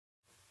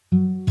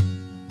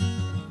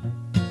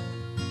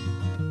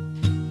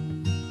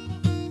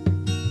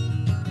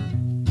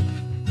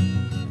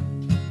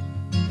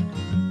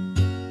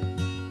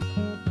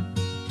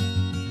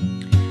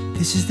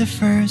This is the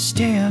first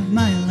day of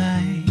my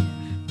life.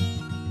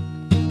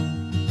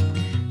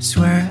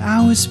 Swear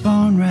I was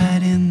born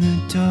right in the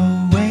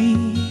doorway.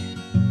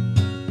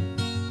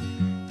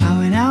 I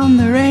went out in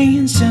the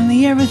rain,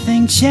 suddenly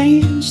everything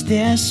changed.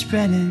 They're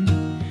spreading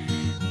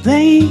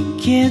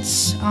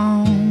blankets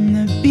on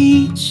the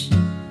beach.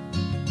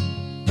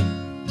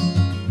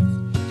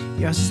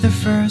 Yours is the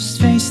first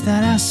face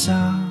that I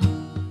saw.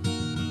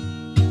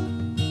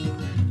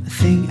 I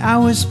think I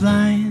was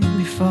blind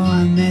before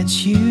I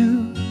met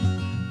you.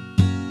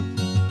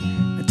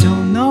 I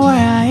don't know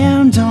where I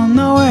am, don't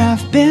know where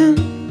I've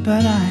been,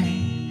 but I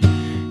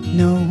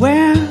know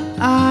where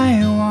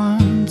I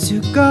want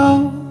to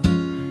go.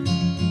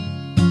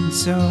 And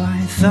so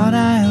I thought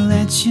I'd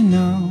let you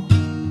know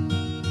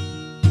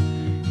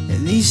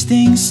that these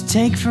things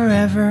take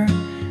forever.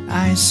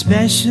 I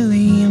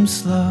especially am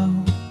slow,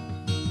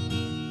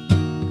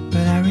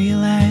 but I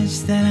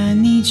realized that I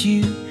need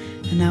you,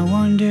 and I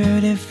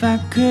wondered if I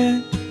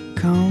could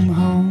come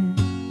home.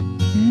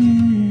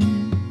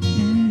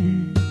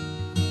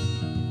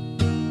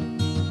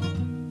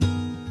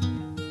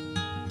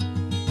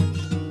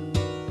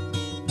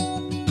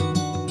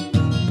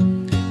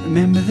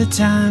 Remember the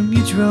time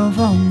you drove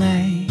all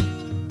night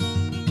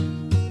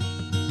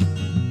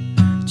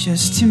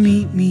just to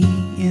meet me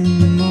in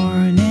the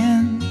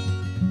morning?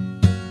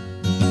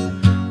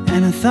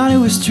 And I thought it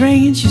was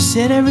strange, you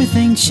said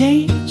everything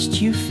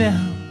changed. You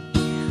felt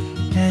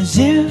as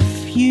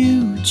if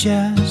you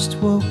just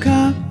woke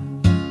up,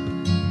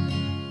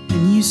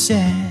 and you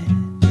said,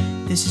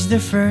 this is the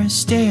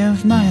first day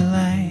of my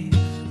life.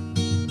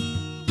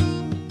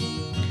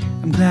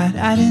 I'm glad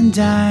I didn't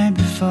die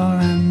before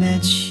I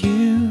met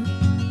you.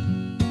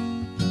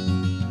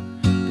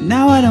 But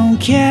now I don't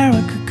care,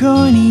 I could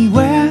go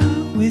anywhere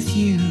with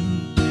you,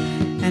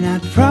 and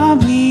I'd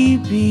probably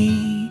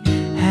be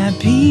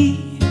happy.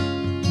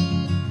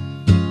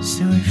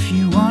 So if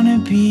you wanna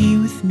be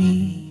with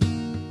me,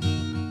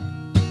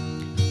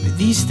 with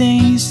these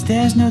things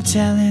there's no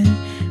telling,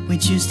 we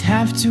just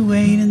have to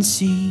wait and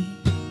see.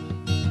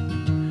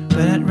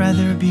 But I'd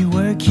rather be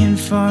working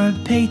for a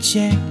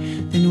paycheck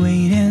than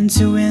waiting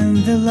to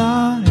win the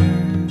lottery.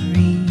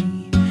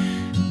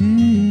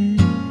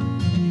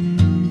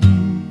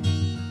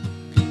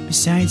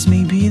 Besides,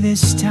 maybe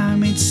this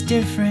time it's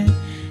different.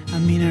 I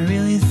mean, I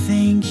really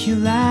think you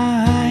like